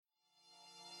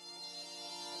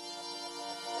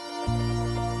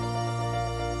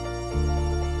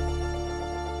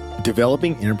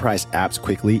Developing enterprise apps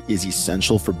quickly is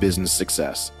essential for business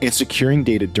success, and securing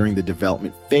data during the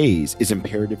development phase is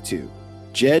imperative too.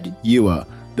 Yueh,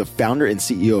 the founder and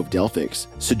CEO of Delphix,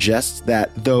 suggests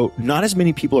that though not as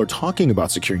many people are talking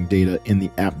about securing data in the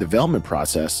app development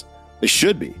process, they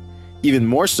should be. Even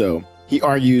more so, he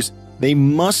argues they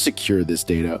must secure this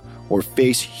data or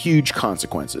face huge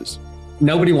consequences.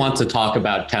 Nobody wants to talk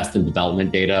about test and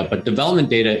development data, but development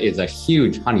data is a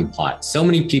huge honeypot. So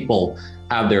many people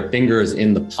have their fingers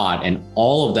in the pot, and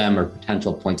all of them are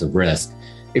potential points of risk.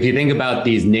 If you think about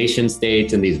these nation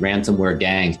states and these ransomware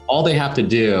gangs, all they have to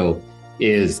do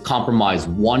is compromise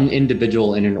one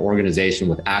individual in an organization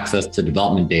with access to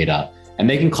development data, and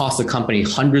they can cost the company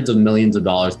hundreds of millions of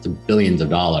dollars to billions of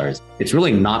dollars. It's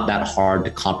really not that hard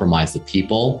to compromise the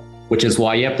people, which is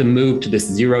why you have to move to this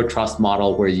zero trust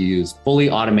model where you use fully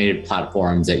automated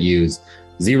platforms that use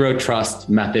zero trust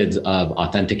methods of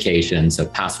authentication, so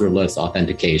passwordless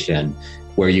authentication,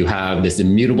 where you have this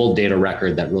immutable data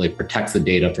record that really protects the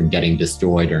data from getting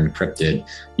destroyed or encrypted.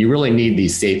 You really need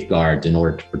these safeguards in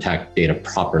order to protect data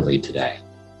properly today.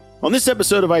 On this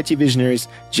episode of IT Visionaries,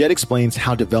 Jed explains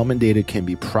how development data can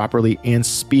be properly and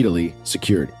speedily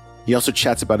secured. He also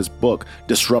chats about his book,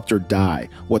 Disrupt or Die,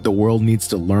 what the world needs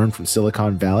to learn from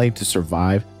Silicon Valley to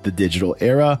survive the digital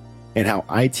era, and how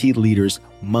IT leaders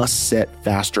must set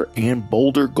faster and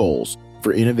bolder goals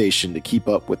for innovation to keep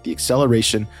up with the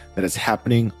acceleration that is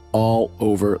happening all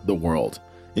over the world.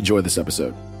 Enjoy this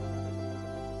episode.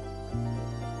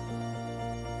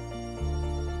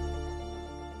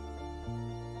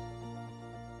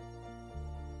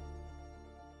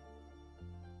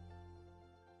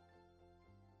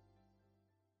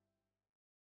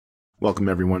 Welcome,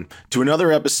 everyone, to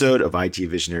another episode of IT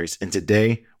Visionaries. And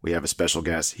today we have a special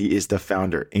guest. He is the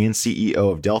founder and CEO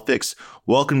of Delphix.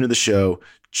 Welcome to the show,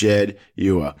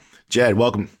 Yueh. Jed,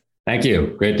 welcome. Thank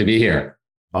you. Great to be here.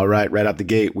 All right out the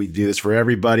gate, we do this for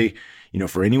everybody.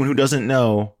 For anyone who doesn't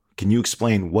know, can you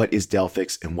explain what is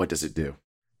Delphix and what does it do?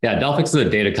 Yeah, Delphix is a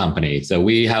data company. So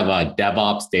we have a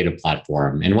DevOps data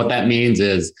platform. And what that means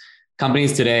is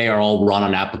companies today are all run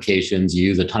on applications. You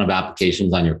use a ton of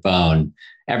applications on your phone.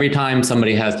 Every time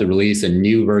somebody has to release a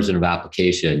new version of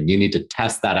application, you need to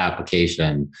test that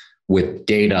application with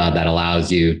data that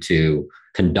allows you to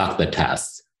conduct the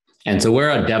tests. And so we're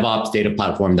a DevOps data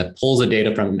platform that pulls the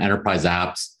data from enterprise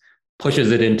apps,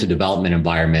 pushes it into development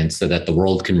environments so that the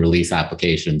world can release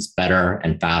applications better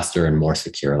and faster and more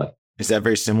securely. Is that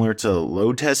very similar to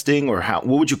load testing, or what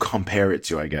would you compare it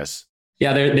to, I guess?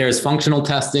 Yeah, there's functional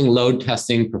testing, load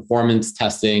testing, performance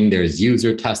testing, there's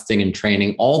user testing and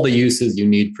training, all the uses you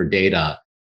need for data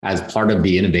as part of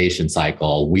the innovation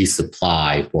cycle we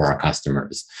supply for our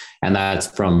customers. And that's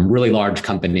from really large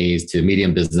companies to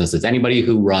medium businesses, anybody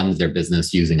who runs their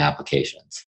business using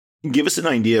applications. Give us an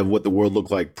idea of what the world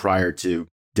looked like prior to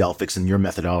Delphix and your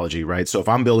methodology, right? So if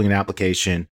I'm building an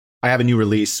application, I have a new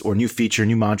release or new feature,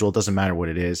 new module, it doesn't matter what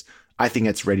it is. I think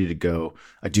it's ready to go.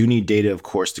 I do need data, of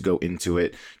course, to go into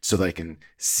it so that I can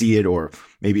see it, or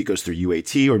maybe it goes through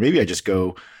UAT, or maybe I just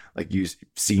go like you've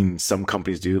seen some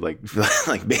companies do, like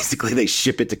basically they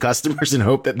ship it to customers and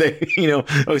hope that they,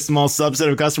 a small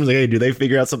subset of customers, like, hey, do they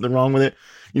figure out something wrong with it?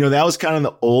 That was kind of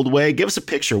the old way. Give us a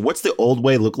picture. What's the old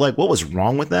way look like? What was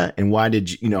wrong with that? And why did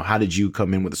how did you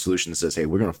come in with a solution that says, hey,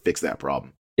 we're going to fix that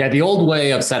problem? Yeah, the old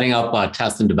way of setting up a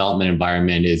test and development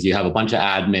environment is you have a bunch of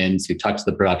admins who touch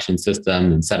the production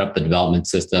system and set up the development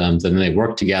systems, and then they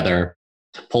work together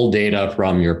to pull data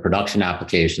from your production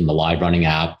application, the live running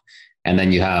app, and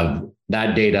then you have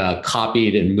that data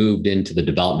copied and moved into the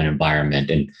development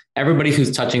environment. And everybody who's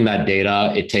touching that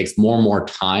data, it takes more and more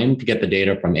time to get the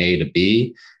data from A to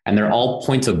B, and they're all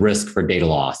points of risk for data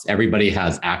loss. Everybody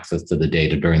has access to the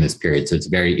data during this period, so it's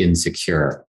very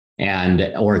insecure.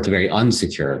 Or it's very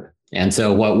unsecured. And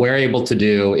so what we're able to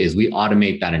do is we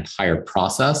automate that entire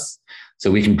process. So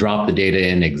we can drop the data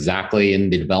in exactly in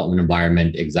the development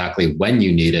environment, exactly when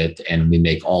you need it, and we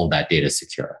make all of that data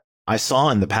secure. I saw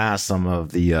in the past some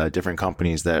of the different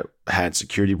companies that had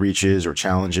security breaches or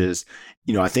challenges.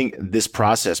 I think this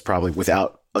process probably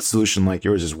without a solution like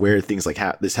yours is where things like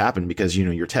this happen, because,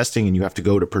 you're testing and you have to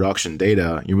go to production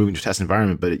data, you're moving to a test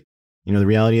environment, but the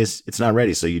reality is it's not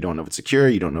ready. So you don't know if it's secure.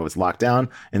 You don't know if it's locked down.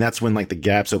 And that's when the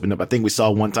gaps opened up. I think we saw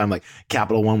one time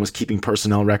Capital One was keeping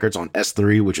personnel records on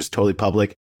S3, which is totally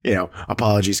public.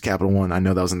 Apologies, Capital One. I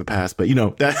know that was in the past, but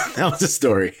that was a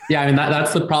story. Yeah, I mean,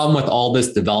 that's the problem with all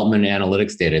this development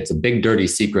analytics data. It's a big dirty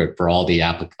secret for all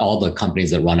the companies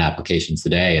that run applications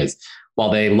today is while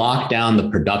they lock down the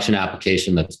production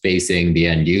application that's facing the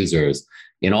end users,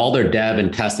 in all their dev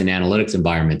and test and analytics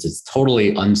environments, it's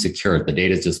totally unsecured. The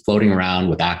data is just floating around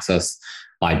with access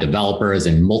by developers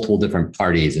and multiple different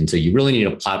parties. And so you really need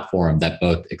a platform that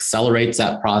both accelerates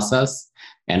that process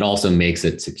and also makes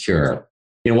it secure.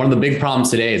 One of the big problems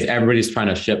today is everybody's trying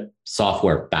to ship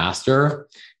software faster.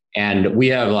 And we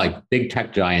have like big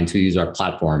tech giants who use our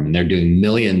platform, and they're doing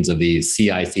millions of these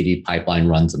CI/CD pipeline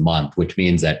runs a month, which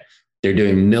means that they're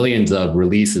doing millions of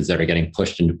releases that are getting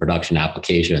pushed into production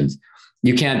applications.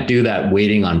 You can't do that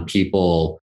waiting on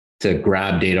people to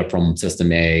grab data from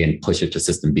system A and push it to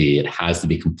system B. It has to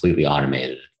be completely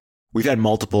automated. We've had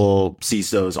multiple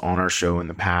CISOs on our show in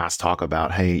the past talk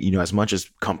about, hey, as much as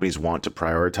companies want to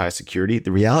prioritize security,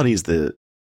 the reality is the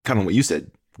kind of what you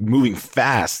said, moving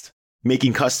fast,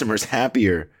 making customers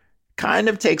happier kind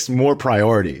of takes more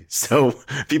priority. So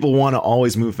people want to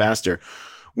always move faster.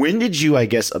 When did you, I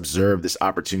guess, observe this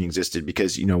opportunity existed?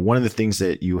 Because, one of the things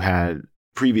that you had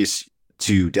previous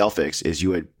to Delphix is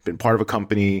you had been part of a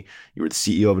company, you were the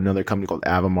CEO of another company called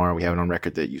Avamar. We have it on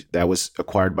record that was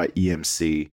acquired by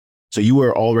EMC. So you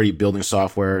were already building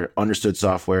software, understood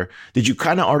software. Did you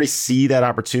kind of already see that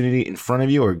opportunity in front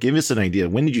of you, or give us an idea?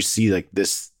 When did you see like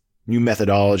this new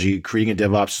methodology, creating a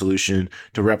DevOps solution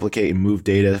to replicate and move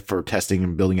data for testing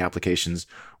and building applications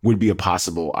would be a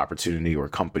possible opportunity or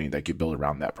company that could build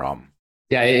around that problem?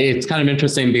 Yeah, it's kind of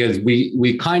interesting because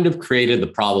we kind of created the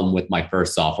problem with my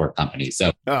first software company.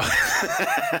 So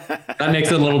that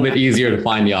makes it a little bit easier to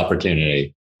find the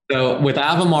opportunity. So with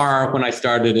Avamar, when I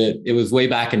started it, it was way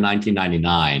back in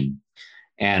 1999.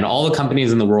 And all the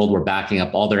companies in the world were backing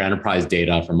up all their enterprise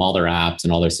data from all their apps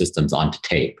and all their systems onto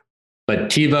tape. But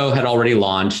TiVo had already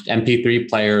launched. MP3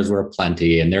 players were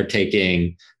plenty, and they're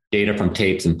taking data from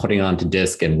tapes and putting it onto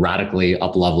disk and radically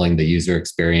up-leveling the user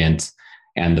experience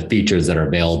and the features that are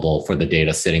available for the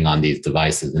data sitting on these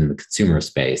devices in the consumer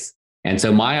space. And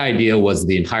so my idea was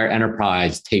the entire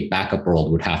enterprise tape backup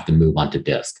world would have to move onto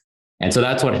disk. And so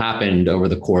that's what happened over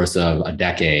the course of a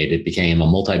decade. It became a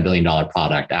multi-billion-dollar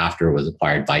product after it was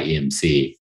acquired by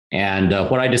EMC. And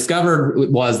what I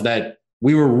discovered was that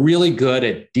we were really good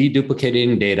at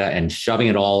deduplicating data and shoving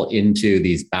it all into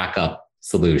these backup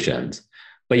solutions.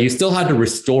 But you still had to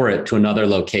restore it to another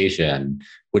location,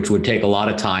 which would take a lot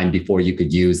of time before you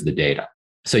could use the data.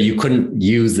 So you couldn't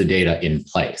use the data in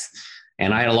place.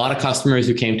 And I had a lot of customers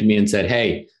who came to me and said,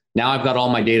 hey, now I've got all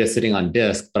my data sitting on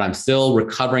disk, but I'm still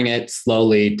recovering it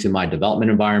slowly to my development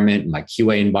environment, my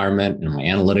QA environment, and my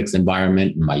analytics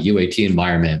environment, and my UAT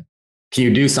environment. Can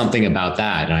you do something about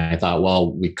that? And I thought,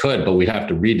 well, we could, but we'd have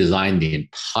to redesign the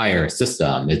entire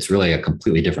system. It's really a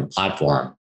completely different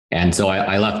platform. And so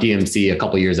I left EMC a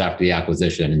couple of years after the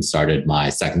acquisition and started my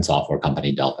second software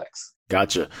company, Delphix.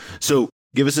 Gotcha. So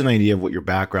give us an idea of what your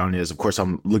background is. Of course,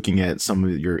 I'm looking at some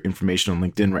of your information on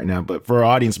LinkedIn right now, but for our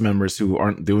audience members who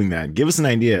aren't doing that, give us an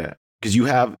idea, because you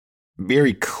have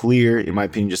very clear, in my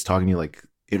opinion, just talking to you, like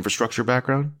infrastructure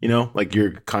background, like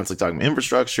you're constantly talking about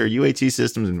infrastructure, UAT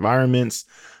systems, environments,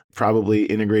 probably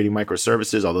integrating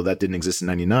microservices, although that didn't exist in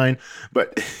 99.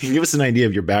 But give us an idea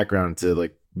of your background to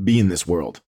like be in this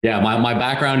world. Yeah, my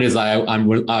background is I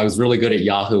was really good at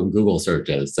Yahoo and Google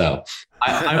searches. So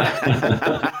I'm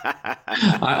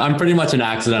pretty much an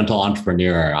accidental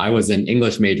entrepreneur. I was an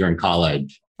English major in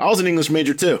college. I was an English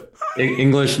major too.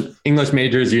 English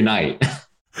majors unite.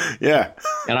 Yeah.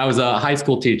 And I was a high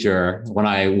school teacher when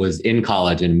I was in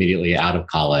college and immediately out of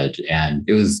college. And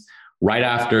it was right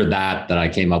after that I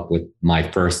came up with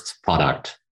my first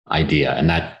product idea. And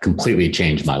that completely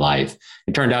changed my life.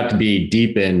 It turned out to be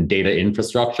deep in data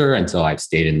infrastructure. And so I've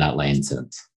stayed in that lane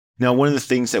since. Now, one of the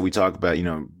things that we talk about,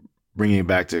 bringing it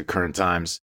back to current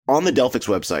times, on the Delphix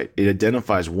website, it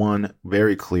identifies one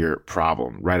very clear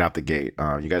problem right out the gate.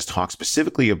 You guys talk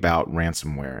specifically about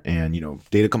ransomware and,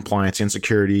 data compliance and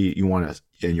security.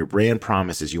 And your brand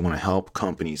promise is you want to help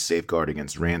companies safeguard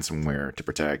against ransomware to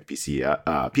protect PII,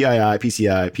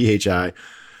 PCI, PHI,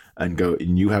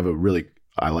 and you have a really,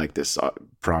 I like this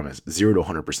promise, 0 to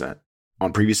 100%.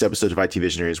 On previous episodes of IT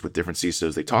Visionaries with different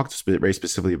CISOs, they talked very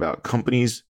specifically about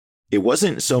companies. It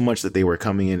wasn't so much that they were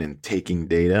coming in and taking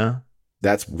data.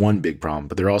 That's one big problem,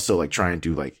 but they're also like trying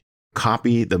to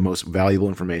copy the most valuable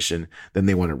information. Then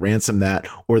they want to ransom that,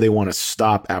 or they want to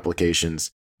stop applications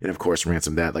and of course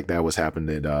ransom that. Like that was happened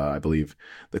at, I believe,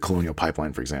 the Colonial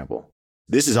Pipeline, for example.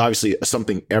 This is obviously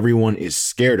something everyone is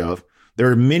scared of. There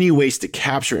are many ways to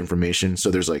capture information. So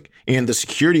there's and the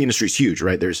security industry is huge,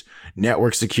 right? There's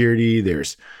network security,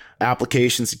 there's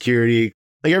application security,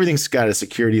 everything's got a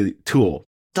security tool.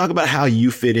 Talk about how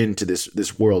you fit into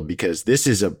this world, because this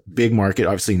is a big market,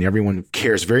 obviously, and everyone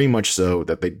cares very much so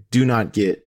that they do not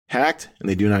get hacked and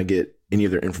they do not get any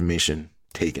of their information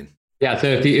taken. Yeah. So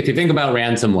if you think about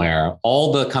ransomware,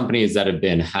 all the companies that have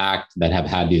been hacked, that have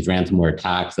had these ransomware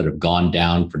attacks that have gone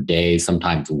down for days,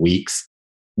 sometimes weeks,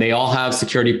 they all have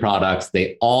security products.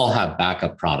 They all have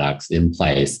backup products in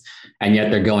place. And yet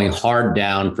they're going hard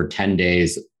down for 10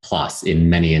 days plus in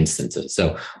many instances.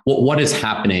 So what is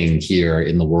happening here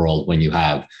in the world when you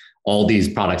have all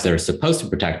these products that are supposed to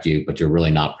protect you, but you're really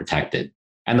not protected?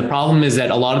 And the problem is that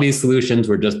a lot of these solutions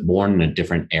were just born in a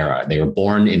different era. They were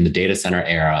born in the data center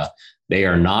era. They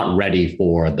are not ready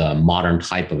for the modern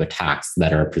type of attacks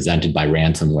that are presented by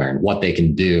ransomware and what they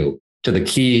can do to the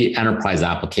key enterprise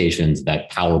applications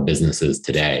that power businesses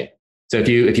today. So if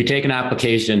you take an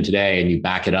application today and you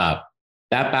back it up,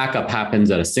 that backup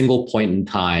happens at a single point in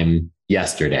time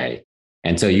yesterday.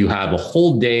 And so you have a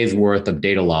whole day's worth of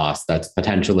data loss that's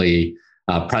potentially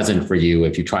present for you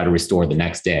if you try to restore the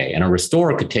next day. And a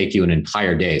restore could take you an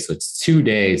entire day. So it's 2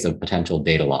 days of potential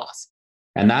data loss.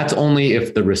 And that's only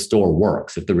if the restore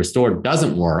works. If the restore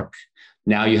doesn't work,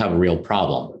 now you have a real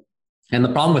problem. And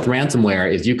the problem with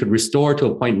ransomware is you could restore to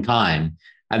a point in time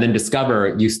and then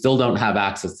discover you still don't have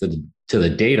access to the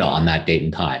data on that date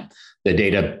and time. The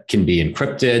data can be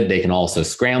encrypted. They can also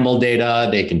scramble data.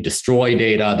 They can destroy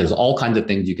data. There's all kinds of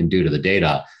things you can do to the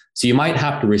data. So you might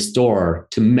have to restore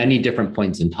to many different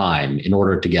points in time in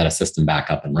order to get a system back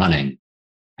up and running.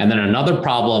 And then another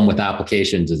problem with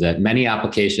applications is that many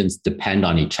applications depend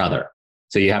on each other.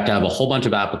 So you have to have a whole bunch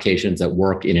of applications that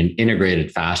work in an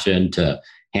integrated fashion to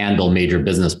handle major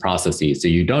business processes. So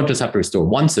you don't just have to restore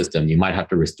one system, you might have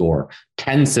to restore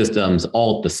 10 systems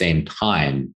all at the same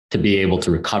time to be able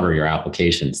to recover your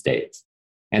application states.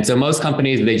 And so most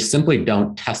companies, they simply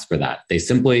don't test for that. They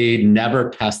simply never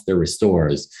test their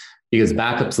restores because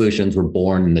backup solutions were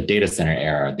born in the data center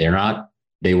era.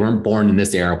 They weren't born in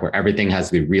this era where everything has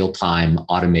to be real-time,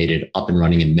 automated, up and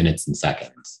running in minutes and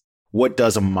seconds. What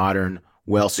does a modern,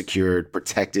 well-secured,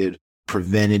 protected,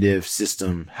 preventative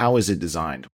system, how is it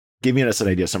designed? Giving us an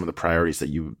idea of some of the priorities that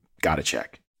you got to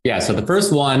check. Yeah, so the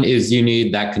first one is you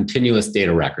need that continuous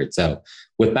data record. So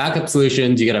with backup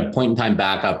solutions, you get a point-in-time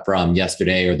backup from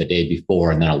yesterday or the day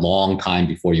before, and then a long time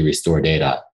before you restore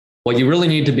data. What you really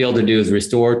need to be able to do is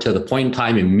restore to the point in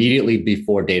time immediately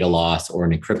before data loss or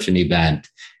an encryption event.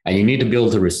 And you need to be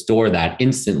able to restore that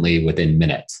instantly within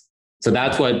minutes. So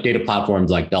that's what data platforms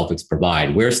like Delphix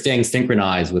provide. We're staying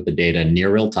synchronized with the data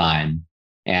near real time.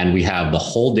 And we have the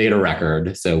whole data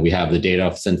record. So we have the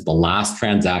data since the last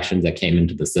transactions that came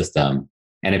into the system.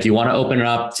 And if you want to open it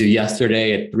up to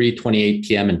yesterday at 3:28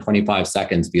 p.m. and 25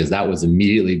 seconds, because that was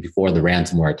immediately before the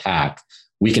ransomware attack,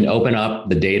 we can open up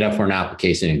the data for an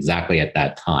application exactly at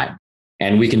that time.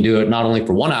 And we can do it not only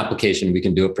for one application, we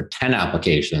can do it for 10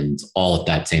 applications all at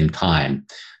that same time.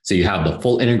 So you have the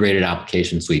full integrated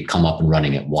application suite come up and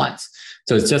running at once.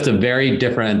 So it's just a very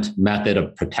different method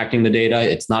of protecting the data.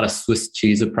 It's not a Swiss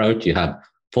cheese approach. You have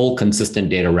full consistent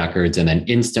data records and then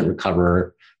instant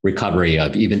recovery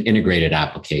of even integrated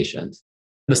applications.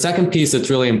 The second piece that's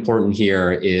really important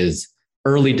here is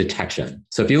early detection.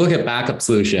 So if you look at backup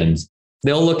solutions,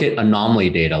 they'll look at anomaly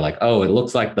data like, oh, it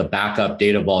looks like the backup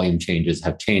data volume changes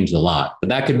have changed a lot, but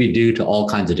that could be due to all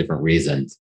kinds of different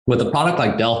reasons. With a product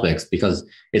like Delphix, because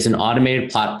it's an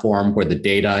automated platform where the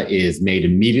data is made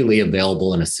immediately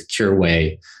available in a secure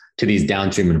way to these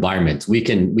downstream environments, we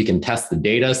can test the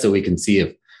data so we can see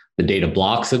if the data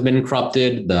blocks have been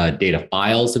corrupted, the data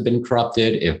files have been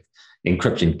corrupted, if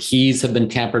encryption keys have been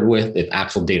tampered with, if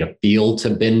actual data fields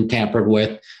have been tampered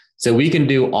with. So we can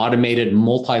do automated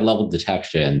multi-level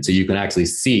detection so you can actually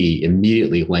see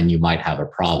immediately when you might have a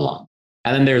problem.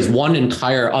 And then there's one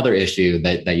entire other issue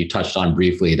that you touched on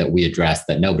briefly that we addressed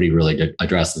that nobody really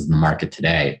addresses in the market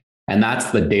today. And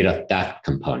that's the data theft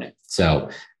component.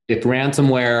 So if a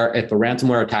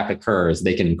ransomware attack occurs,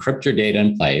 they can encrypt your data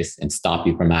in place and stop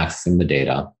you from accessing the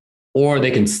data, or they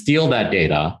can steal that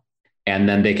data and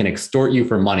then they can extort you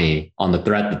for money on the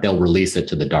threat that they'll release it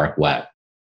to the dark web.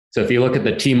 So if you look at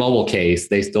the T-Mobile case,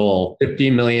 they stole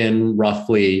 50 million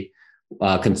roughly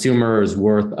consumers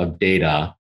worth of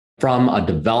data from a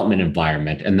development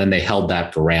environment, and then they held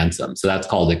that for ransom. So that's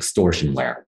called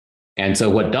extortionware. And so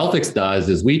what Delphix does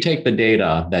is we take the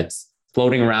data that's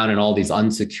floating around in all these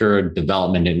unsecured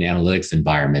development and analytics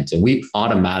environments, and we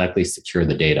automatically secure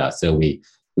the data. So we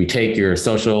take your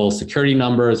social security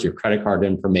numbers, your credit card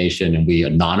information, and we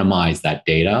anonymize that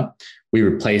data. We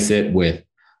replace it with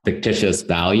fictitious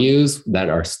values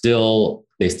that still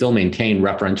maintain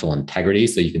referential integrity.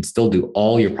 So you can still do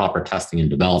all your proper testing and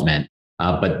development.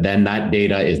 But then that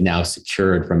data is now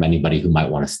secured from anybody who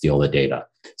might want to steal the data.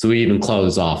 So we even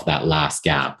close off that last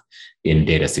gap in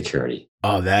data security.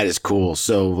 Oh, that is cool.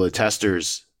 So the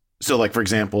testers, like, for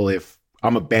example, if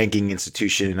I'm a banking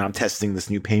institution and I'm testing this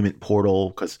new payment portal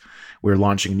because we're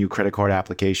launching a new credit card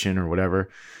application or whatever.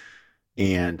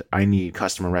 And I need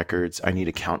customer records. I need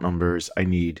account numbers. I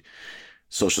need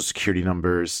social security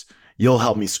numbers. You'll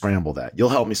help me scramble that. You'll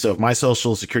help me. So if my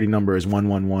social security number is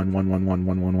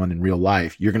 111-111-111 in real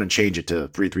life, you're going to change it to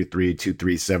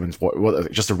 333-237-4, well,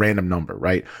 just a random number,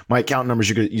 right? My account numbers,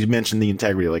 you mentioned the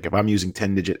integrity. Like if I'm using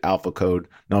 10-digit alpha code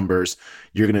numbers,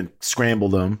 you're going to scramble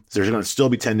them. So there's going to still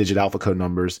be 10-digit alpha code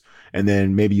numbers. And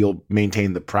then maybe you'll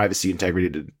maintain the privacy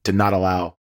integrity to not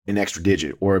allow an extra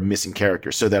digit or a missing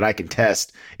character so that I can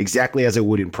test exactly as I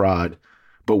would in prod,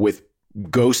 but with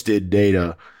ghosted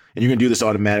data. And you're going to do this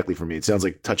automatically for me. It sounds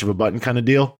like touch of a button kind of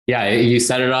deal. Yeah, you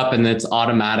set it up and it's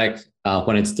automatic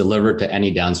when it's delivered to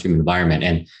any downstream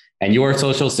environment. And your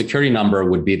social security number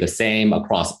would be the same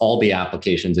across all the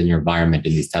applications in your environment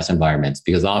in these test environments,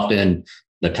 because often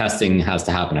the testing has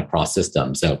to happen across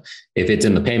systems. So if it's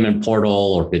in the payment portal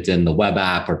or if it's in the web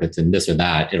app or if it's in this or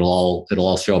that, it'll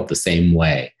all show up the same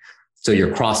way. So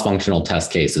your cross-functional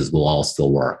test cases will all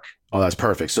still work. Oh, that's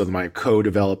perfect. So my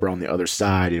co-developer on the other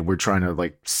side, and we're trying to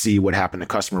like see what happened to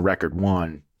customer record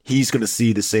 1. He's going to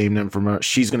see the same number.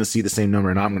 She's going to see the same number,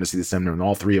 and I'm going to see the same number. And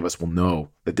all three of us will know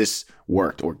that this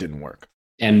worked or didn't work.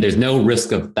 And there's no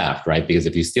risk of theft, right? Because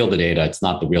if you steal the data, it's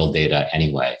not the real data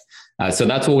anyway. So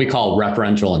that's what we call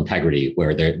referential integrity,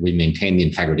 where we maintain the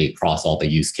integrity across all the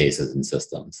use cases and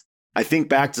systems. I think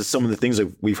back to some of the things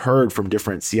that we've heard from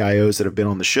different CIOs that have been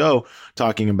on the show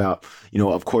talking about,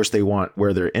 of course, they want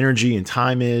where their energy and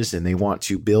time is, and they want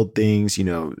to build things,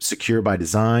 secure by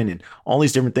design and all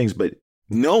these different things. But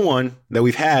no one that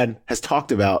we've had has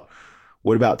talked about,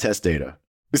 what about test data?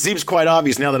 It seems quite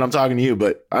obvious now that I'm talking to you,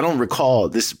 but I don't recall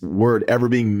this word ever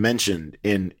being mentioned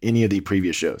in any of the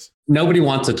previous shows. Nobody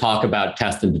wants to talk about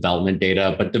test and development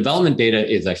data, but development data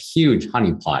is a huge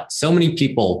honeypot. So many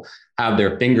people have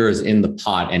their fingers in the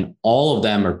pot, and all of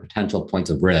them are potential points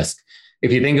of risk.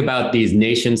 If you think about these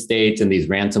nation states and these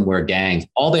ransomware gangs,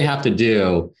 all they have to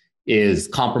do is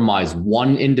compromise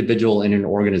one individual in an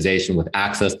organization with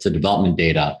access to development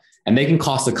data, and they can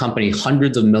cost the company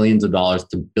hundreds of millions of dollars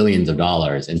to billions of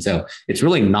dollars. And so it's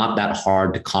really not that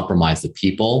hard to compromise the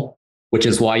people, which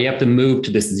is why you have to move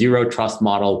to this zero trust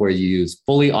model where you use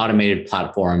fully automated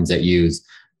platforms that use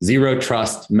zero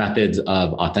trust methods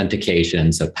of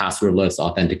authentication, so passwordless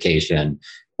authentication,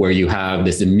 where you have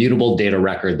this immutable data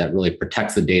record that really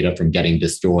protects the data from getting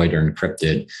destroyed or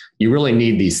encrypted. You really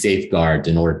need these safeguards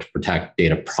in order to protect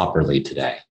data properly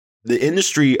today. The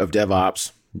industry of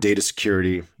DevOps, data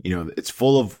security, it's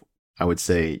full of, I would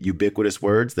say, ubiquitous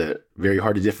words that are very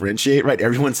hard to differentiate, right?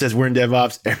 Everyone says we're in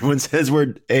DevOps. Everyone says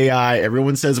we're AI.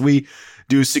 Everyone says we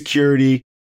do security.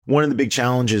 One of the big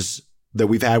challenges that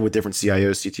we've had with different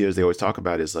CIOs, CTOs, they always talk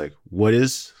about is like, what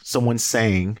is someone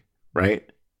saying, right?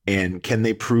 And can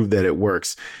they prove that it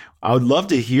works? I would love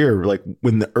to hear, like,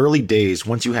 when the early days,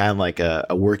 once you had like a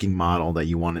working model that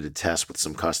you wanted to test with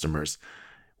some customers,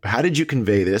 how did you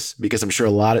convey this? Because I'm sure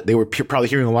they were probably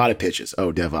hearing a lot of pitches.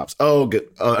 Oh, DevOps. Oh,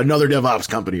 another DevOps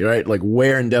company, right? Like,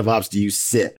 where in DevOps do you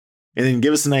sit? And then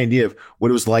give us an idea of what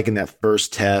it was like in that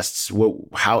first tests.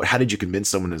 How did you convince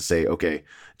someone to say, okay,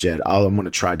 Jed, I'm going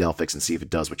to try Delphix and see if it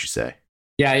does what you say?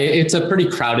 Yeah, it's a pretty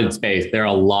crowded space. There are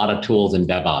a lot of tools in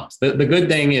DevOps. The good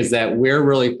thing is that we're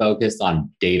really focused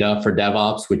on data for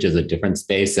DevOps, which is a different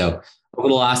space. So over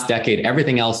the last decade,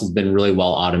 everything else has been really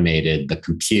well automated. The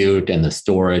compute and the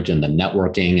storage and the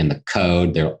networking and the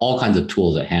code, there are all kinds of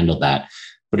tools that handle that.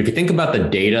 But if you think about the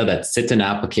data that sits in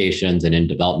applications and in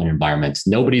development environments,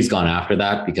 nobody's gone after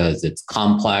that because it's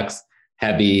complex,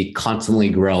 heavy, constantly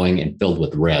growing, and filled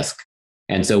with risk.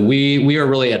 And so we are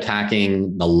really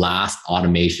attacking the last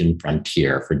automation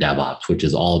frontier for DevOps, which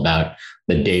is all about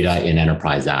the data in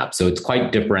enterprise apps. So it's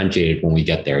quite differentiated when we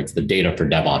get there. It's the data for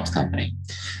DevOps company.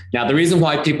 Now, the reason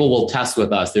why people will test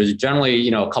with us, there's generally,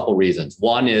 a couple reasons.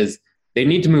 One is they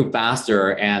need to move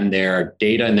faster, and their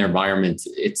data and their environments,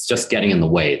 it's just getting in the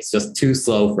way. It's just too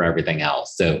slow for everything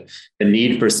else. So the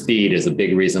need for speed is a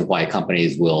big reason why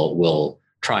companies will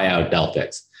try out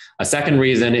Delphix. A second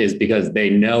reason is because they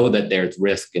know that there's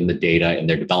risk in the data in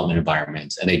their development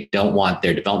environments, and they don't want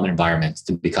their development environments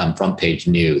to become front page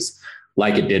news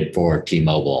like it did for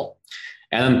T-Mobile.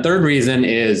 And then third reason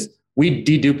is we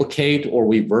deduplicate or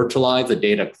we virtualize the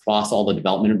data across all the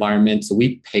development environments. So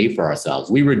we pay for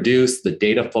ourselves. We reduce the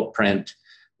data footprint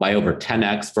by over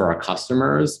 10x for our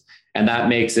customers. And that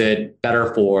makes it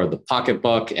better for the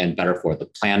pocketbook and better for the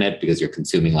planet because you're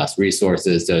consuming less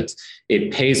resources. So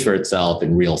it pays for itself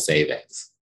in real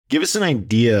savings. Give us an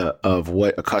idea of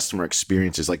what a customer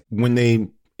experience is like when they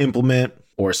implement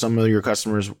or some of your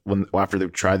customers, when after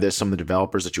they've tried this, some of the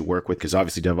developers that you work with, because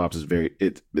obviously DevOps is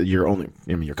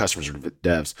your customers are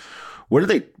devs. What do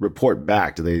they report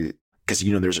back? Do they,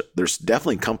 because there's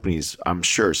definitely companies, I'm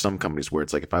sure some companies where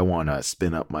it's like, if I want to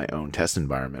spin up my own test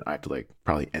environment, I have to like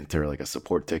probably enter like a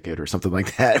support ticket or something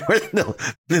like that, where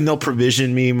then they'll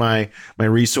provision me my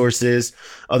resources.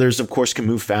 Others, of course, can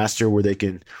move faster where they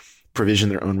can provision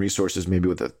their own resources, maybe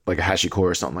with a HashiCorp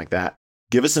or something like that.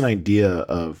 Give us an idea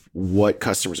of what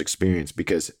customers experience,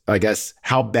 because I guess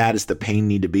how bad does the pain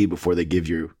need to be before they give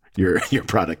you your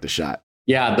product a shot?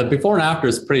 Yeah, the before and after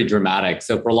is pretty dramatic.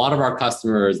 So for a lot of our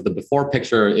customers, the before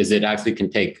picture is it actually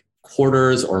can take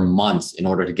quarters or months in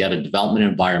order to get a development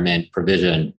environment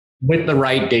provisioned with the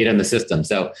right data in the system.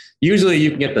 So usually you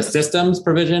can get the systems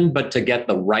provisioned, but to get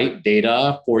the right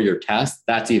data for your test,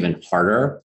 that's even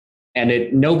harder.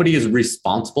 And nobody is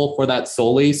responsible for that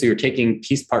solely. So you're taking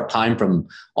piece part time from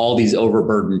all these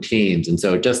overburdened teams. And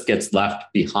so it just gets left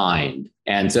behind.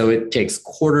 And so it takes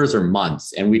quarters or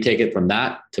months. And we take it from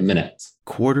that to minutes.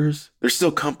 Quarters? There's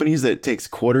still companies that it takes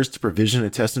quarters to provision a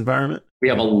test environment? We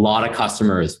have a lot of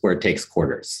customers where it takes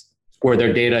quarters, where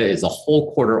their data is a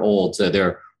whole quarter old. So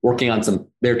they're working on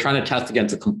they're trying to test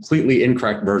against a completely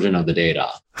incorrect version of the data.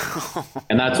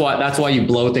 And that's why you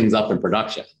blow things up in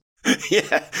production.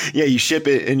 Yeah. You ship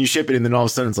it and then all of a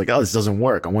sudden it's like, oh, this doesn't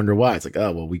work. I wonder why. It's like,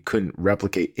 oh, well, we couldn't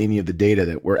replicate any of the data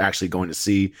that we're actually going to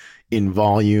see in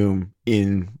volume,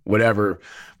 in whatever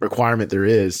requirement there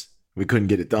is. We couldn't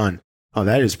get it done. Oh,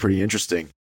 that is pretty interesting.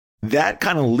 That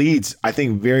kind of leads, I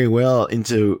think, very well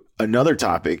into another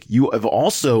topic. You have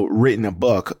also written a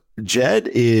book. Jed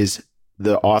is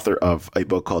the author of a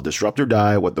book called Disrupt or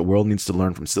Die: What the World Needs to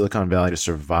Learn from Silicon Valley to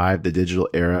Survive the Digital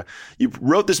Era. You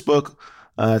wrote this book,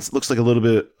 it looks like a little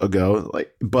bit ago,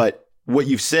 but what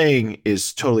you're saying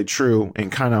is totally true.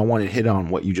 And kind of I want to hit on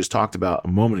what you just talked about a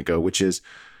moment ago, which is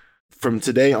from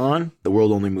today on, the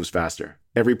world only moves faster.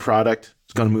 Every product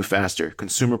is going to move faster.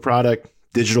 Consumer product,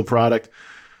 digital product,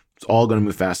 it's all going to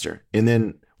move faster. And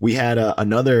then we had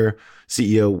another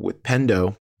CEO with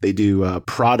Pendo. They do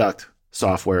product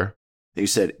software. They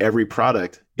said every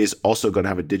product is also going to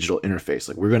have a digital interface.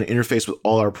 Like, we're going to interface with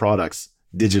all our products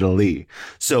digitally.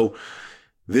 So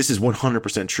this is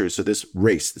 100% true. So this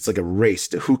race, it's like a race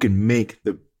to who can make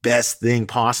the best thing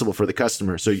possible for the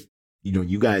customer. So,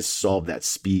 you guys solve that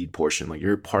speed portion. Like,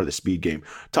 you're part of the speed game.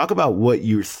 Talk about what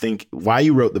you think, why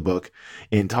you wrote the book,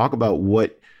 and talk about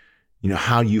what,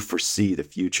 how you foresee the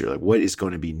future. Like, what is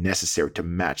going to be necessary to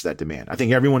match that demand? I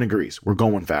think everyone agrees we're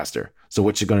going faster. So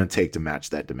what's it going to take to match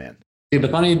that demand? See,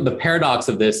 the paradox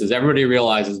of this is everybody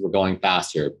realizes we're going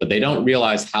faster, but they don't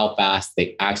realize how fast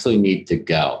they actually need to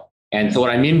go. And so what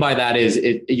I mean by that is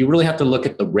you really have to look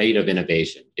at the rate of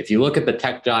innovation. If you look at the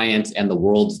tech giants and the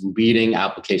world's leading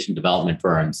application development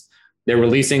firms, they're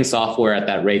releasing software at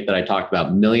that rate that I talked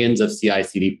about, millions of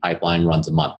CI/CD pipeline runs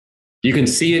a month. You can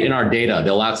see it in our data.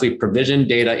 They'll actually provision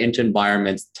data into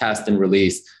environments, test and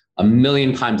release 1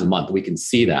 million times a month. We can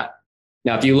see that.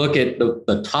 Now, if you look at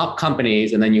the top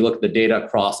companies and then you look at the data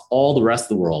across all the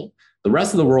rest of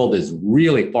the world is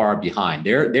really far behind.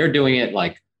 They're doing it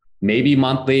like maybe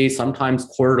monthly, sometimes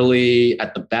quarterly.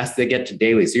 At the best, they get to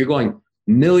daily. So you're going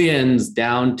millions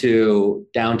down to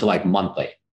like monthly.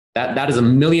 That is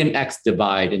 1,000,000x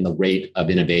divide in the rate of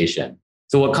innovation.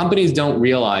 So what companies don't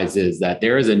realize is that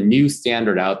there is a new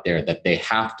standard out there that they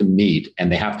have to meet,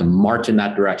 and they have to march in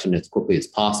that direction as quickly as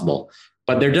possible.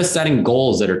 But they're just setting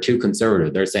goals that are too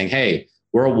conservative. They're saying, hey,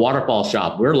 we're a waterfall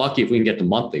shop. We're lucky if we can get to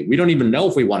monthly. We don't even know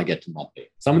if we want to get to monthly.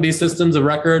 Some of these systems of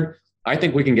record, I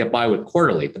think we can get by with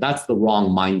quarterly, but that's the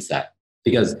wrong mindset,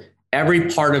 because every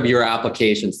part of your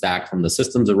application stack, from the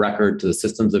systems of record to the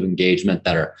systems of engagement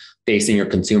that are facing your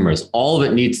consumers, all of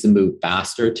it needs to move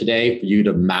faster today for you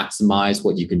to maximize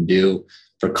what you can do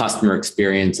for customer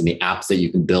experience and the apps that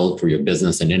you can build for your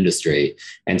business and industry.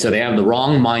 And so they have the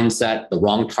wrong mindset, the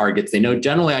wrong targets. They know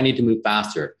generally I need to move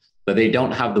faster, but they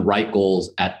don't have the right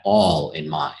goals at all in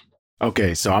mind.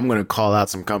 Okay, so I'm going to call out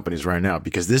some companies right now,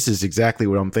 because this is exactly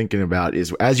what I'm thinking about.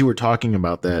 Is as you were talking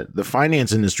about that, the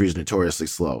finance industry is notoriously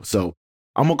slow. So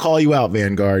I'm going to call you out,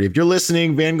 Vanguard. If you're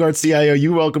listening, Vanguard CIO,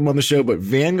 you're welcome on the show. But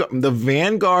the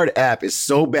Vanguard app is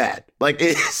so bad. Like,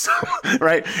 it's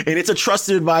right. And it's a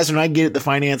trusted advisor. And I get it, the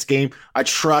finance game. I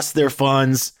trust their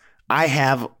funds. I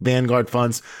have Vanguard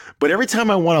funds. But every time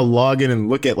I want to log in and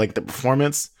look at like the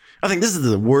performance, I think this is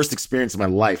the worst experience of my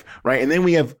life. Right. And then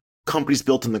we have companies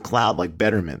built in the cloud like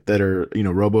Betterment that are,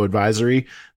 robo advisory.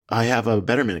 I have a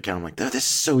Betterment account. I'm like, oh, this is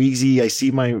so easy. I see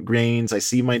my grains, I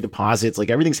see my deposits, like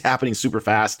everything's happening super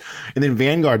fast. And then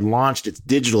Vanguard launched its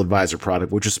digital advisor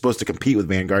product, which was supposed to compete with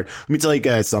Vanguard. Let me tell you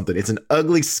guys something. It's an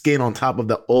ugly skin on top of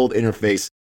the old interface.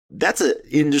 That's an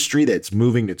industry that's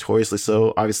moving notoriously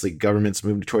slow. Obviously, government's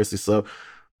moving notoriously slow,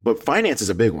 but finance is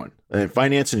a big one. And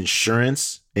finance and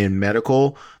insurance and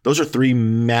medical, those are three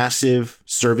massive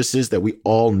services that we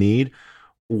all need.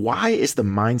 Why is the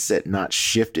mindset not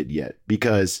shifted yet?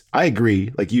 Because I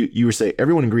agree, like you were saying,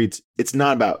 everyone agrees it's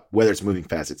not about whether it's moving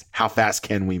fast, it's how fast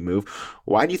can we move.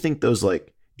 Why do you think those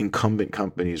like incumbent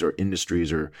companies or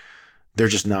industries they're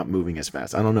just not moving as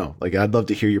fast? I don't know. Like, I'd love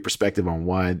to hear your perspective on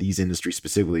why these industries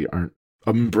specifically aren't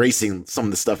embracing some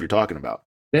of the stuff you're talking about.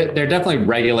 They're definitely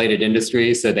regulated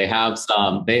industries, so they have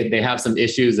some they have some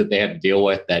issues that they have to deal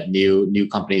with that new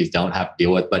companies don't have to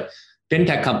deal with. But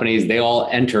fintech companies, they all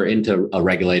enter into a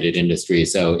regulated industry,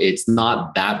 so it's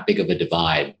not that big of a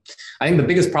divide. I think the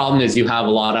biggest problem is you have a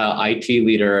lot of IT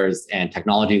leaders and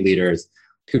technology leaders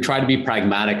who try to be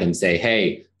pragmatic and say,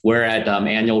 "Hey, we're at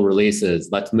annual releases.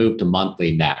 Let's move to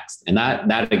monthly next." And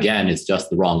that again is just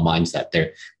the wrong mindset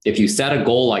there. If you set a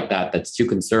goal like that, that's too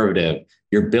conservative,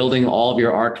 you're building all of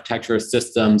your architecture,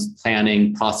 systems,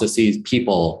 planning, processes,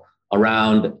 people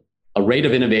around a rate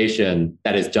of innovation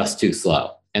that is just too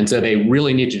slow. And so they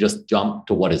really need to just jump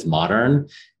to what is modern.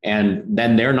 And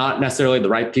then they're not necessarily the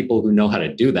right people who know how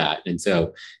to do that. And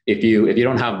so if you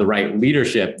don't have the right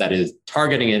leadership that is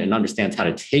targeting it and understands how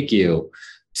to take you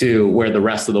to where the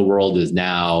rest of the world is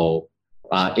now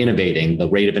innovating, the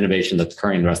rate of innovation that's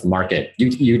occurring in the rest of the market,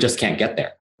 you just can't get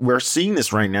there. We're seeing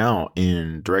this right now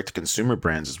in direct-to-consumer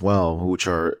brands as well, which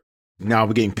are now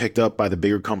getting picked up by the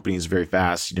bigger companies very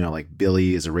fast. You know, like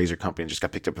Billy is a razor company, just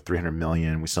got picked up for $300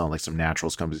 million. We saw like some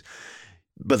naturals companies.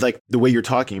 But like the way you're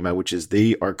talking about, which is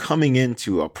they are coming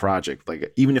into a project,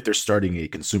 like even if they're starting a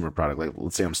consumer product, like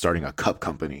let's say I'm starting a cup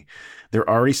company, they're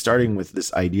already starting with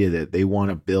this idea that they want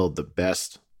to build the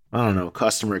best, I don't know,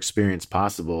 customer experience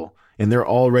possible. And they're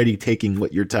already taking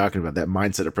what you're talking about, that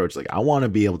mindset approach. Like, I want to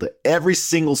be able to, every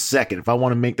single second, if I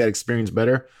want to make that experience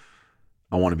better,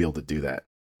 I want to be able to do that.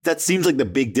 That seems like the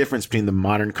big difference between the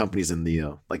modern companies and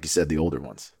the, like you said, the older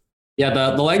ones. Yeah,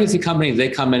 the legacy companies, they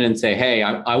come in and say, "Hey,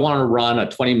 I want to run a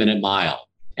 20-minute mile."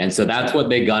 And so that's what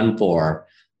they gun for.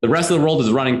 The rest of the world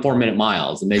is running 4-minute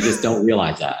miles, and they just don't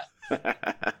realize that.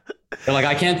 They're like,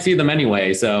 "I can't see them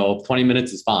anyway, so 20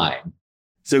 minutes is fine."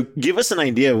 So give us an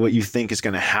idea of what you think is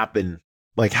going to happen.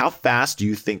 Like, how fast do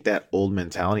you think that old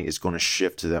mentality is going to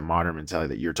shift to that modern mentality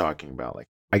that you're talking about? Like,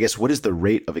 I guess, what is the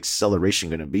rate of acceleration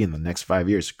going to be in the next 5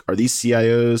 years? Are these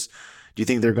CIOs, do you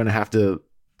think they're going to have to,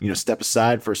 step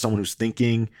aside for someone who's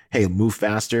thinking, hey, move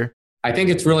faster? I think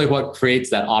it's really what creates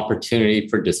that opportunity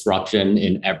for disruption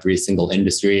in every single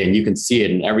industry. And you can see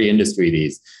it in every industry.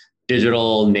 These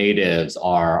digital natives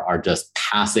are just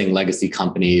passing legacy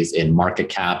companies in market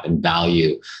cap and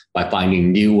value by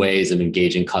finding new ways of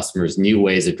engaging customers, new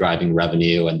ways of driving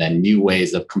revenue, and then new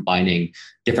ways of combining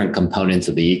different components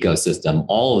of the ecosystem.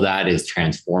 All of that is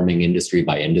transforming industry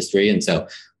by industry. And so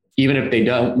even if they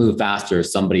don't move faster,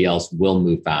 somebody else will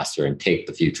move faster and take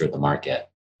the future of the market.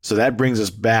 So that brings us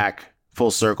back full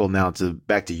circle now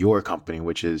back to your company,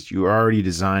 which is you're already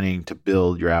designing to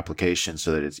build your application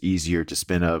so that it's easier to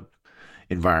spin up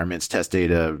environments, test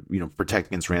data, protect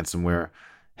against ransomware.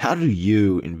 How do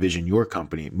you envision your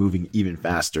company moving even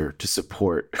faster to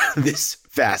support this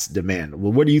fast demand?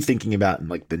 Well, what are you thinking about in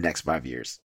like the next 5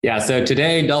 years? Yeah, so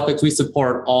today, Delphix, we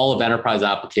support all of enterprise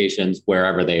applications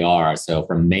wherever they are. So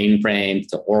from mainframes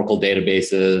to Oracle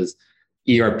databases,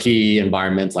 ERP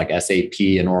environments like SAP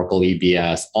and Oracle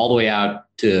EBS, all the way out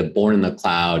to born in the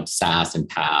cloud, SaaS and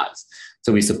PaaS.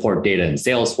 So we support data in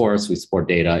Salesforce, we support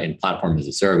data in platform as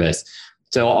a service.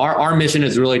 So our mission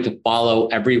is really to follow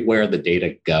everywhere the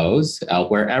data goes.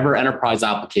 Wherever enterprise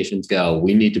applications go,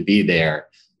 we need to be there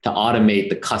to automate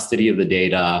the custody of the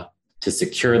data, to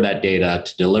secure that data,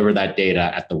 to deliver that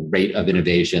data at the rate of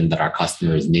innovation that our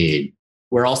customers need.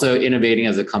 We're also innovating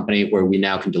as a company where we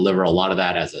now can deliver a lot of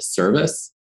that as a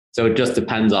service. So it just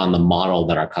depends on the model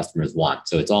that our customers want.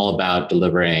 So it's all about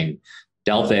delivering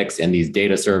Delphix and these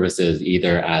data services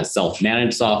either as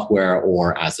self-managed software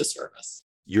or as a service.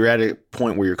 You're at a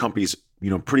point where your company's,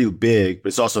 pretty big, but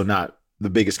it's also not the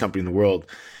biggest company in the world.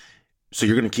 So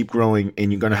you're going to keep growing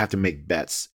and you're going to have to make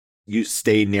bets. You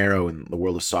stay narrow in the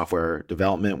world of software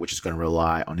development, which is going to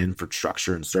rely on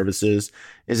infrastructure and services,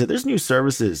 is that there's new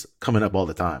services coming up all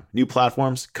the time, new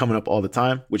platforms coming up all the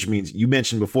time, which means you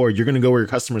mentioned before, you're going to go where your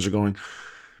customers are going,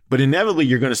 but inevitably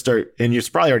you're going to start, and it's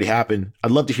probably already happened.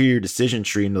 I'd love to hear your decision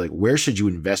tree into like, where should you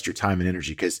invest your time and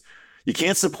energy? Because you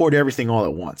can't support everything all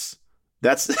at once.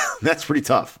 That's that's pretty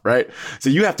tough, right? So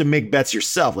you have to make bets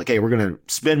yourself. Like, hey, we're going to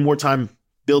spend more time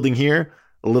building here,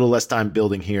 a little less time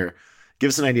building here. Give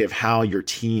us an idea of how your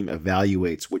team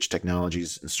evaluates which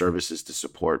technologies and services to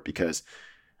support, because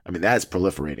I mean, that is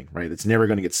proliferating, right? It's never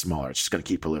going to get smaller. It's just going to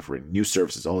keep proliferating. New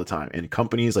services all the time. And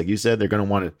companies, like you said, they're going to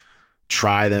want to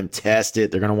try them, test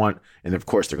it. They're going to want, and of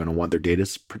course, they're going to want their data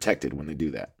protected when they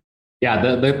do that. Yeah,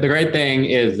 the great thing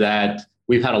is that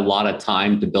we've had a lot of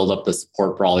time to build up the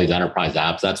support for all these enterprise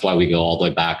apps. That's why we go all the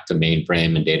way back to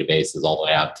mainframe and databases, all the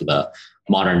way up to the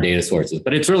modern data sources.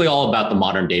 But it's really all about the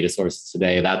modern data sources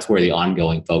today. That's where the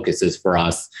ongoing focus is for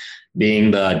us,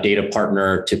 being the data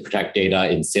partner to protect data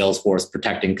in Salesforce,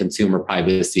 protecting consumer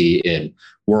privacy in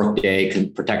Workday,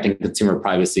 protecting consumer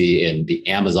privacy in the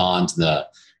Amazons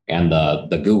and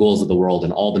the Googles of the world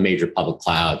and all the major public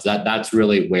clouds. That's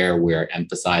really where we're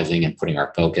emphasizing and putting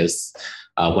our focus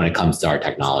when it comes to our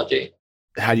technology.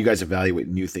 How do you guys evaluate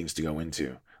new things to go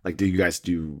into? Like, do you guys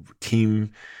do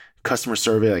team customer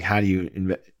survey? Like, how do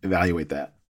you evaluate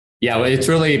that? Yeah, well, it's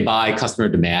really by customer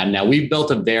demand. Now, we've built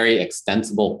a very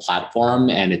extensible platform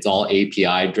and it's all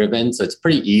API driven. So it's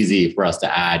pretty easy for us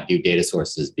to add new data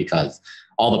sources because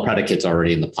all the predicates are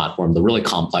already in the platform. The really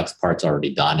complex part's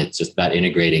already done. It's just about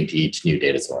integrating to each new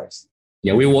data source.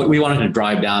 Yeah, we wanted to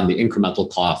drive down the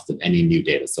incremental cost of any new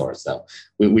data source. So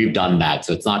we've done that.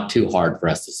 So it's not too hard for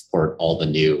us to support all the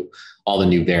new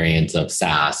variants of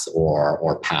SaaS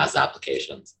or PaaS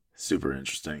applications. Super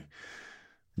interesting.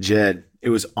 Jed, it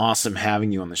was awesome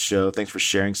having you on the show. Thanks for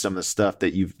sharing some of the stuff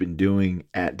that you've been doing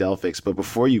at Delphix. But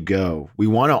before you go, we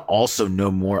want to also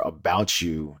know more about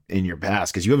you in your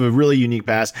past, because you have a really unique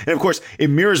past. And of course, it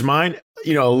mirrors mine,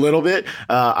 a little bit,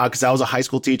 because I was a high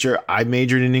school teacher. I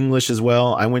majored in English as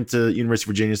well. I went to University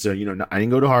of Virginia. So, I didn't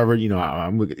go to Harvard.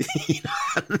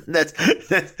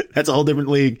 That's a whole different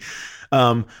league.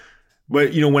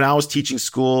 But, when I was teaching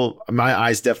school, my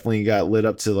eyes definitely got lit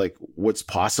up to like what's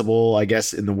possible, I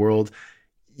guess, in the world.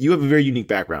 You have a very unique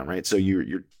background, right? So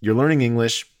you're learning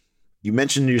English. You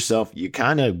mentioned to yourself, you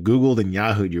kind of Googled and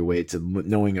Yahooed your way to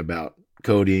knowing about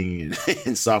coding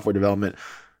and software development.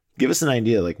 Give us an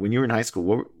idea, like when you were in high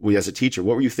school, as a teacher,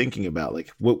 what were you thinking about?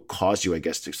 Like what caused you, I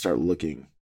guess, to start looking?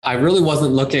 I really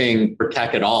wasn't looking for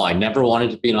tech at all. I never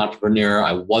wanted to be an entrepreneur.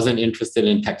 I wasn't interested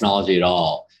in technology at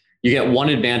all. You get one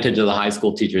advantage as a high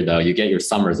school teacher, though. You get your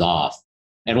summers off.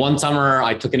 And one summer,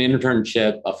 I took an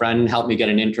internship. A friend helped me get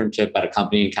an internship at a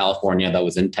company in California that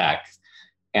was in tech.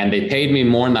 And they paid me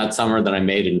more in that summer than I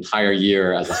made an entire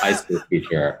year as a high school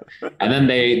teacher. And then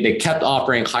they kept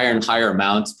offering higher and higher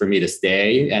amounts for me to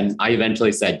stay. And I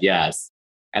eventually said yes.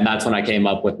 And that's when I came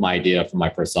up with my idea for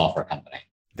my first software company.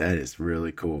 That is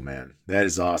really cool, man. That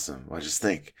is awesome. I just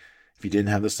think, if you didn't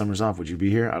have the summers off, would you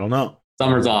be here? I don't know.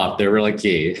 Summers off, they're really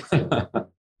key.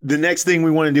 The next thing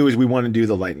we want to do is we want to do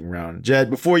the lightning round.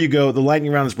 Jed, before you go, the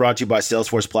lightning round is brought to you by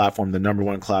Salesforce Platform, the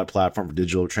 #1 cloud platform for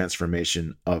digital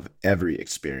transformation of every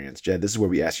experience. Jed, this is where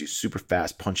we ask you super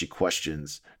fast, punchy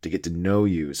questions to get to know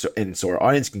you. So our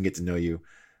audience can get to know you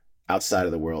outside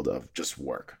of the world of just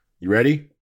work. You ready?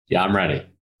 Yeah, I'm ready.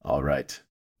 All right.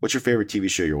 What's your favorite TV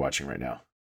show you're watching right now?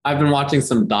 I've been watching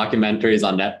some documentaries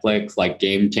on Netflix, like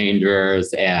Game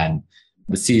Changers and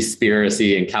the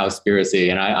Seaspiracy and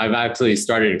Cowspiracy. And I've actually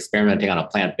started experimenting on a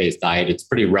plant-based diet. It's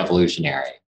pretty revolutionary.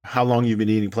 How long have you been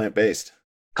eating plant-based?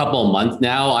 A couple of months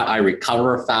now. I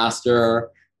recover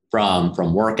faster from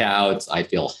workouts. I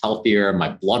feel healthier. My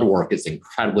blood work is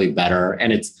incredibly better,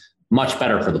 and it's much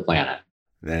better for the planet.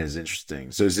 That is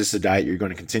interesting. So is this a diet you're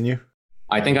going to continue?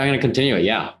 I think I'm going to continue it,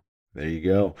 yeah. There you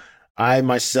go. I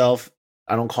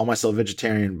don't call myself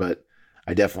vegetarian, but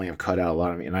I definitely have cut out a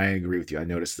lot of meat, and I agree with you. I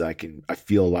noticed that I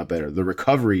feel a lot better. The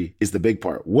recovery is the big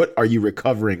part. What are you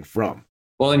recovering from?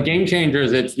 Well, in Game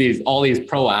Changers, it's all these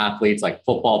pro athletes like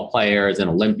football players and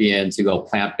Olympians who go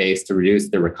plant-based to reduce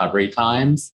their recovery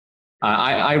times.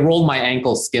 I rolled my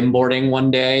ankle skimboarding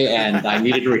one day, and I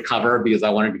needed to recover because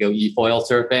I wanted to go e-foil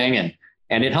surfing,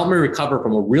 and it helped me recover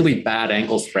from a really bad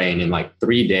ankle sprain in like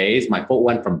 3 days. My foot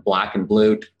went from black and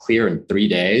blue to clear in 3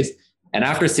 days. And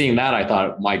after seeing that, I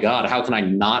thought, my God, how can I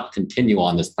not continue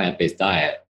on this plant-based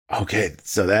diet? Okay,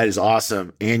 so that is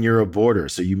awesome. And you're a boarder.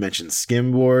 So you mentioned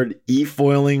skimboard,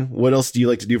 e-foiling. What else do you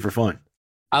like to do for fun?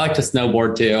 I like to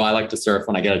snowboard too. I like to surf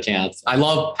when I get a chance. I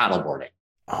love paddleboarding.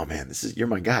 Oh man, you're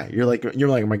my guy. You're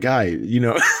like my guy,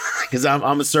 because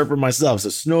I'm a surfer myself. So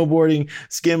snowboarding,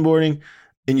 skimboarding,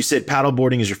 and you said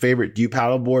paddleboarding is your favorite. Do you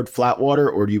paddleboard flat water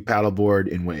or do you paddleboard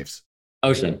in waves?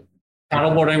 Ocean.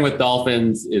 Paddleboarding with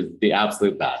dolphins is the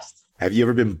absolute best. Have you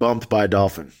ever been bumped by a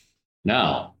dolphin?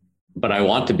 No, but I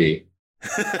want to be.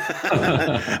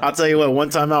 I'll tell you what, one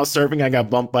time I was surfing, I got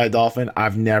bumped by a dolphin.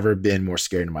 I've never been more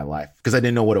scared in my life because I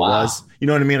didn't know what it Wow. was. You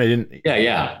know what I mean? I didn't. Yeah,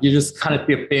 yeah. You just kind of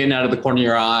see a fin out of the corner of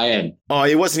your eye, and Oh,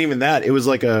 it wasn't even that. It was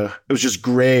like it was just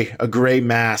gray, a gray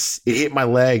mass. It hit my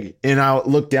leg and I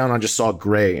looked down, I just saw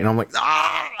gray and I'm like,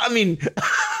 I mean,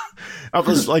 I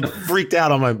was like freaked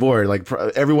out on my board. Like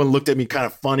everyone looked at me kind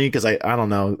of funny because I don't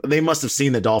know. They must have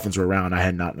seen that dolphins were around. I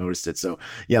had not noticed it. So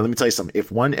yeah, let me tell you something.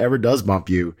 If one ever does bump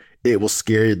you, it will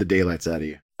scare the daylights out of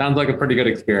you. sounds like a pretty good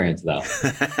experience, though.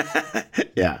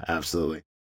 Yeah, absolutely.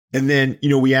 And then,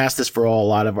 we asked this for a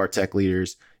lot of our tech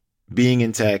leaders. Being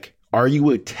in tech, are you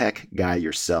a tech guy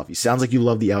yourself? You sounds like you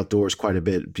love the outdoors quite a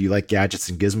bit. Do you like gadgets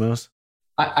and gizmos?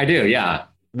 I do, yeah.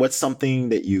 What's something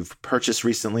that you've purchased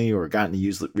recently or gotten to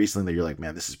use recently that you're like,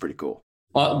 man, this is pretty cool?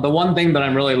 Well, the one thing that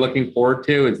I'm really looking forward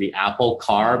to is the Apple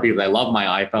Car, because I love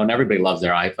my iPhone. Everybody loves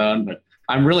their iPhone, but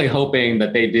I'm really hoping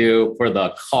that they do for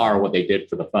the car what they did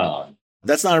for the phone.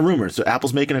 That's not a rumor. So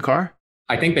Apple's making a car?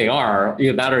 I think they are.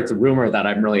 Either that or it's a rumor that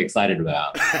I'm really excited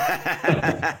about.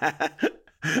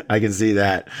 I can see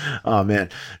that. Oh, man.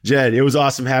 Jed, it was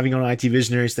awesome having you on IT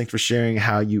Visionaries. Thanks for sharing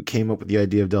how you came up with the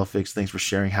idea of Delphix. Thanks for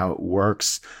sharing how it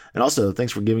works. And also,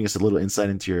 thanks for giving us a little insight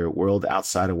into your world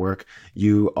outside of work.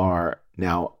 You are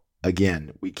now,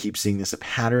 again, we keep seeing this a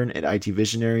pattern at IT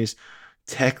Visionaries,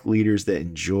 tech leaders that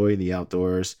enjoy the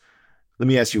outdoors. Let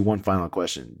me ask you one final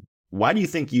question. Why do you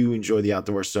think you enjoy the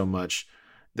outdoors so much?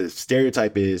 The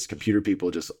stereotype is computer people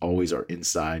just always are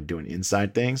inside doing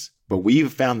inside things. But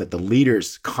we've found that the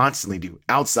leaders constantly do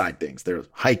outside things. They're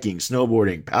hiking,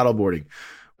 snowboarding, paddleboarding.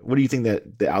 What do you think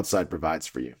that the outside provides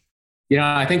for you?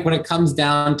 I think when it comes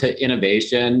down to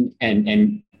innovation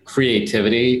and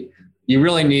creativity, you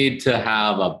really need to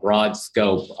have a broad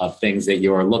scope of things that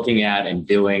you're looking at and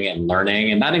doing and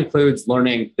learning. And that includes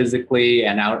learning physically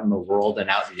and out in the world and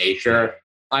out in nature.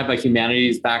 I have a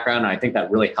humanities background, and I think that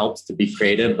really helps to be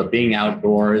creative, but being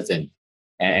outdoors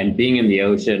and being in the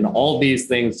ocean, all these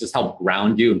things just help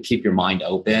ground you and keep your mind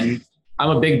open. I'm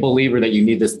a big believer that you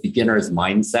need this beginner's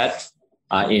mindset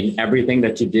in everything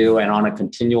that you do and on a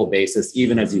continual basis,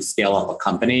 even as you scale up a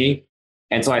company.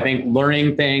 And so I think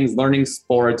learning things, learning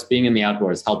sports, being in the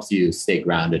outdoors helps you stay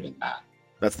grounded in that.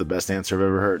 That's the best answer I've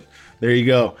ever heard. There you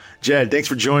go. Jed, thanks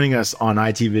for joining us on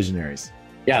IT Visionaries.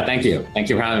 Yeah, thank you. Thank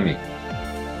you for having me.